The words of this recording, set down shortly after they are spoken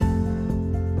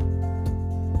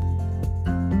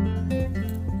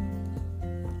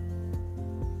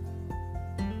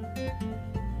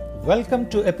Welcome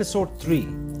to episode 3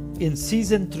 in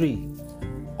season 3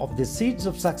 of the Seeds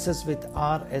of Success with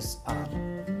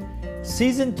RSR.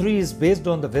 Season 3 is based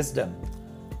on the wisdom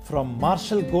from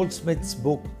Mashall Goldsmith's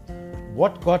book,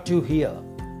 What Got You Here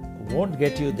Won't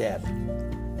Get You There.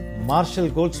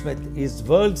 Mashall Goldsmith is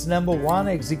world's #1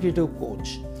 executive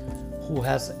coach who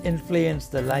has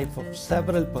influenced the life of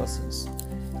several persons,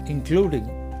 including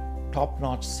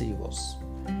top-notch CEOs.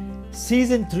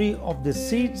 Season 3 of the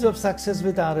Seeds of Success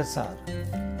with RSR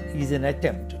is an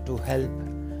attempt to help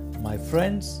my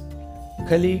friends,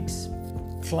 colleagues,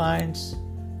 clients,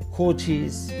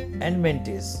 coaches, and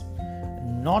mentees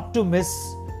not to miss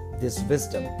this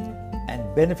wisdom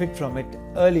and benefit from it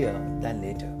earlier than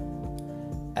later.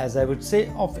 As I would say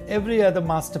of every other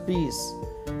masterpiece,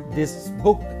 this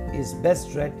book is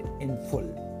best read in full,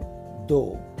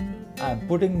 though I am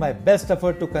putting my best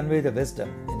effort to convey the wisdom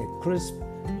in a crisp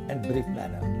and brief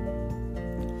manner.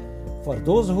 For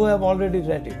those who have already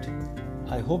read it,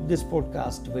 I hope this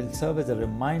podcast will serve as a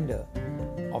reminder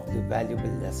of the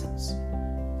valuable lessons.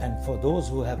 And for those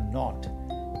who have not,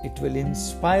 it will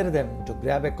inspire them to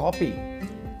grab a copy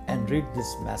and read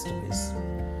this masterpiece.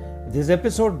 This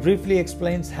episode briefly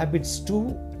explains habits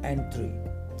 2 and 3.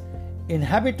 In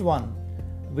habit 1,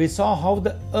 we saw how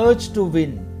the urge to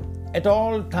win at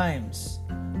all times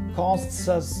costs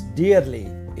us dearly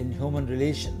in human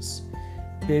relations,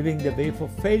 paving the way for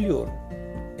failure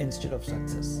instead of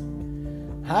success.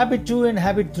 Habit 2 and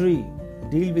habit 3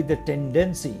 deal with the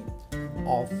tendency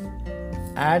of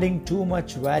adding too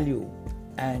much value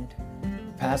and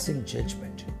passing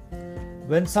judgment.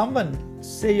 When someone,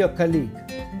 say your colleague,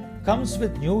 comes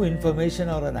with new information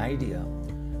or an idea,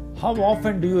 how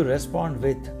often do you respond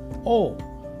with, "Oh,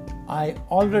 I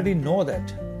already know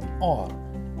that," or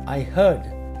 "I heard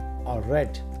or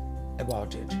read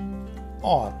about it,"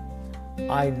 or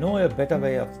 "I know a better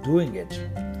way of doing it"?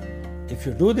 If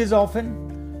you do this often,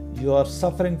 you are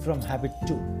suffering from habit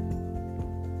 2.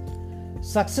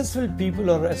 Successful people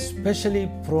are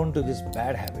especially prone to this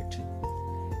bad habit.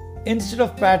 Instead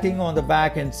of patting on the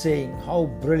back and saying how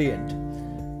brilliant,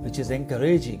 which is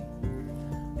encouraging,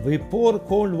 we pour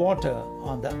cold water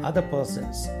on the other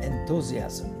person's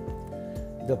enthusiasm.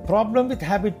 The problem with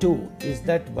habit 2 is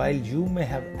that while you may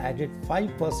have added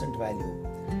 5% value,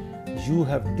 you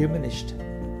have diminished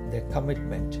their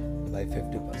commitment by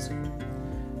 50%.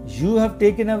 You have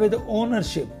taken away the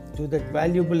ownership to that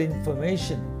valuable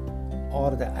information or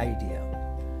the idea.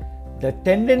 The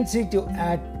tendency to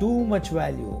add too much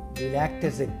value will act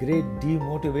as a great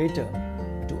demotivator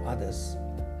to others,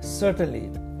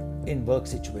 certainly in work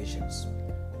situations,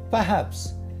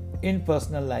 perhaps in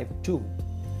personal life too,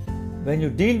 when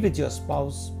you deal with your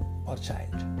spouse or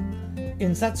child.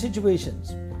 In such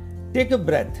situations, take a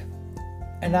breath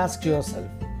and ask yourself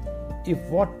if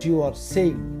what you are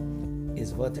saying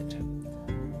is worth it.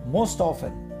 Most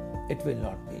often, it will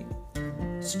not be.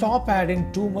 Stop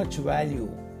adding too much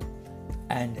value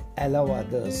and allow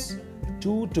others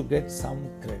too to get some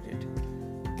credit.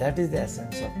 That is the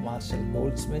essence of Mashall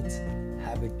Goldsmith's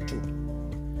habit 2.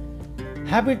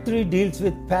 Habit 3 deals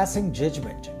with passing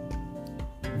judgment.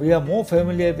 We are more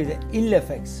familiar with the ill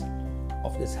effects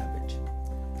of this habit.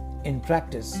 In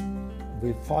practice,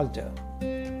 we falter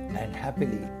and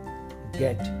happily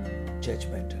get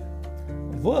judgmental.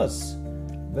 Worse,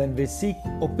 when we seek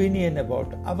opinion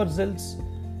about ourselves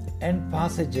and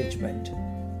pass a judgment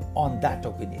on that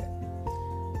opinion.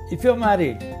 If you're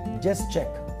married, just check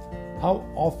how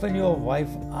often your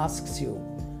wife asks you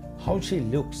how she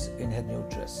looks in her new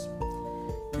dress.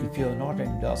 If you're not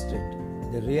endorsed it,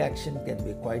 the reaction can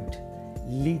be quite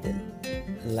lethal,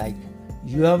 like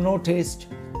 "you have no taste,"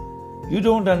 "you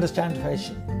don't understand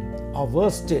fashion," or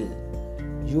worse still,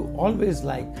 "you always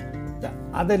like the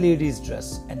other lady's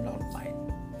dress and not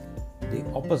mine." The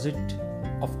opposite,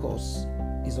 of course,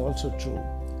 is also true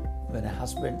when a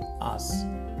husband asks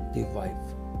the wife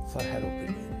for her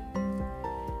opinion.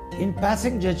 In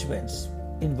passing judgments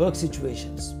in work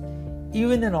situations,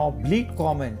 even an oblique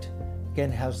comment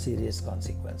can have serious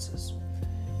consequences.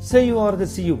 Say you are the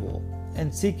CEO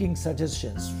and seeking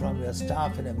suggestions from your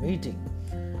staff in a meeting.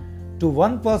 To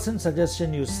one person's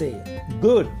suggestion you say,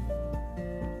 "Good."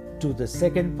 To the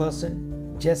second person,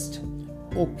 "Just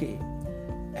okay."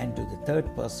 And to the third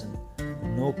person,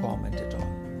 "No comment at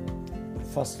all."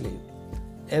 Firstly,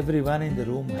 everyone in the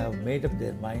room have made up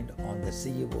their mind on the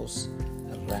CEO's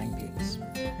rankings.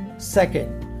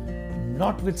 Second,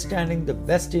 notwithstanding the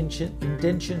best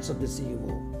intentions of the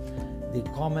CEO, the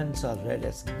comments are read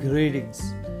as gradings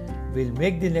will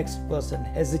make the next person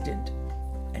hesitant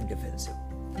and defensive.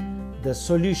 The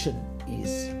solution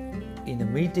is, in a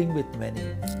meeting with many,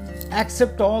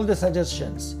 accept all the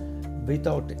suggestions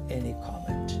without any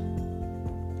comment.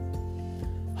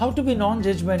 How to be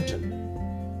non-judgmental?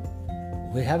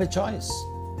 We have a choice.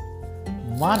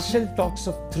 Mashall talks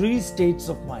of 3 states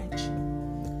of mind.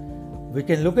 We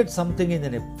can look at something in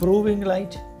an approving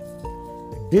light,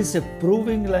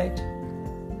 disapproving light,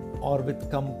 or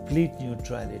with complete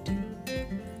neutrality.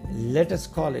 Let us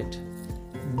call it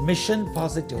mission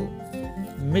positive,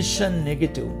 mission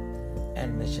negative,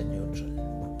 and mission neutral.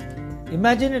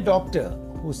 Imagine a doctor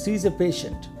who sees a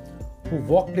patient who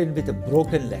walked in with a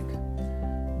broken leg.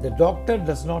 The doctor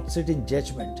does not sit in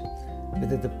judgment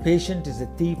whether the patient is a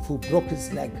thief who broke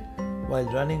his leg while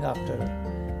running after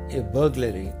a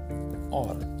burglary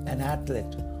or an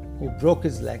athlete who broke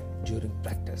his leg during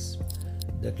practice.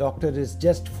 The doctor is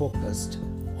just focused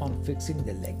on fixing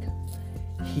the leg.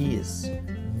 He is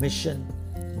mission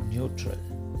neutral.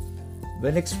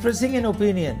 When expressing an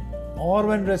opinion or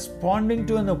when responding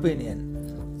to an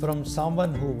opinion from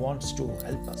someone who wants to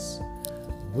help us,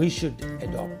 we should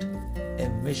adopt a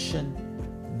mission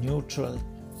neutral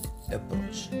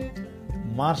approach.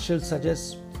 Mashall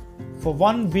suggests, for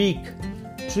 1 week,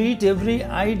 treat every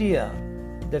idea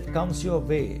that comes your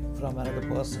way from another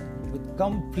person with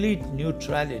complete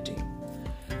neutrality.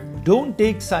 Don't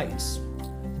take sides.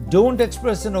 Don't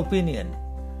express an opinion.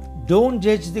 Don't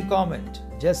judge the comment.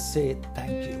 Just say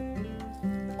thank you.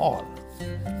 Or,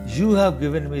 you have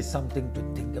given me something to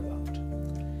think about.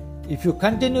 If you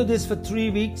continue this for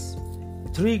 3 weeks,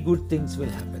 3 good things will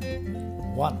happen.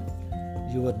 1,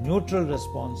 your neutral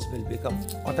response will become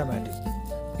automatic.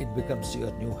 It becomes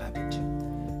your new habit.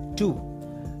 2,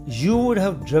 you would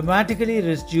have dramatically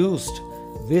reduced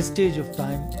wastage of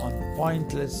time on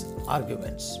pointless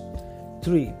arguments.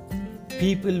 3,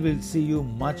 people will see you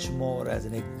much more as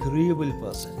an agreeable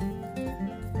person,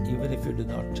 even if you do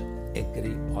not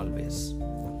agree always.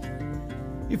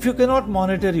 If you cannot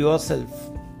monitor yourself,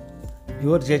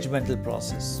 your judgmental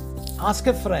process, ask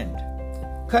a friend,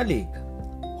 colleague,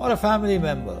 or a family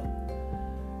member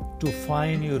to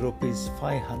fine you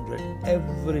 ₹500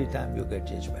 every time you get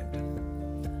judgmental.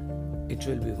 It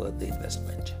will be worth the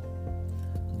investment.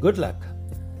 Good luck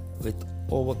with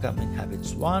overcoming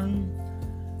habits 1,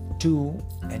 2,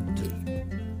 and 3.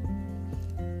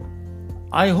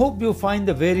 I hope you find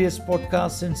the various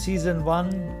podcasts in Season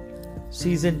 1,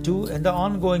 Season 2, and the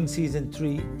ongoing Season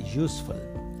 3 useful.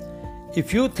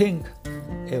 If you think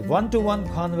a one-to-one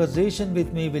conversation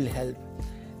with me will help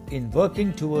in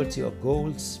working towards your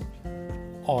goals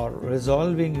or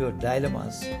resolving your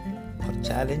dilemmas or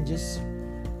challenges,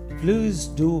 please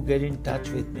do get in touch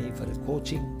with me for a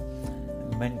coaching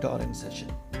mentoring session.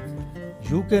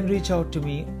 You can reach out to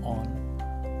me on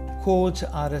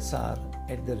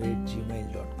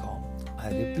coachrsr@gmail.com. I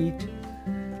repeat,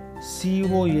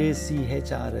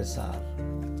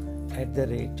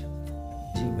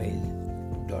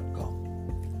 coachrsr@gmail.com.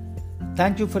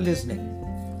 Thank you for listening.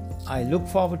 I look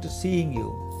forward to seeing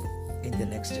you in the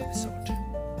next episode.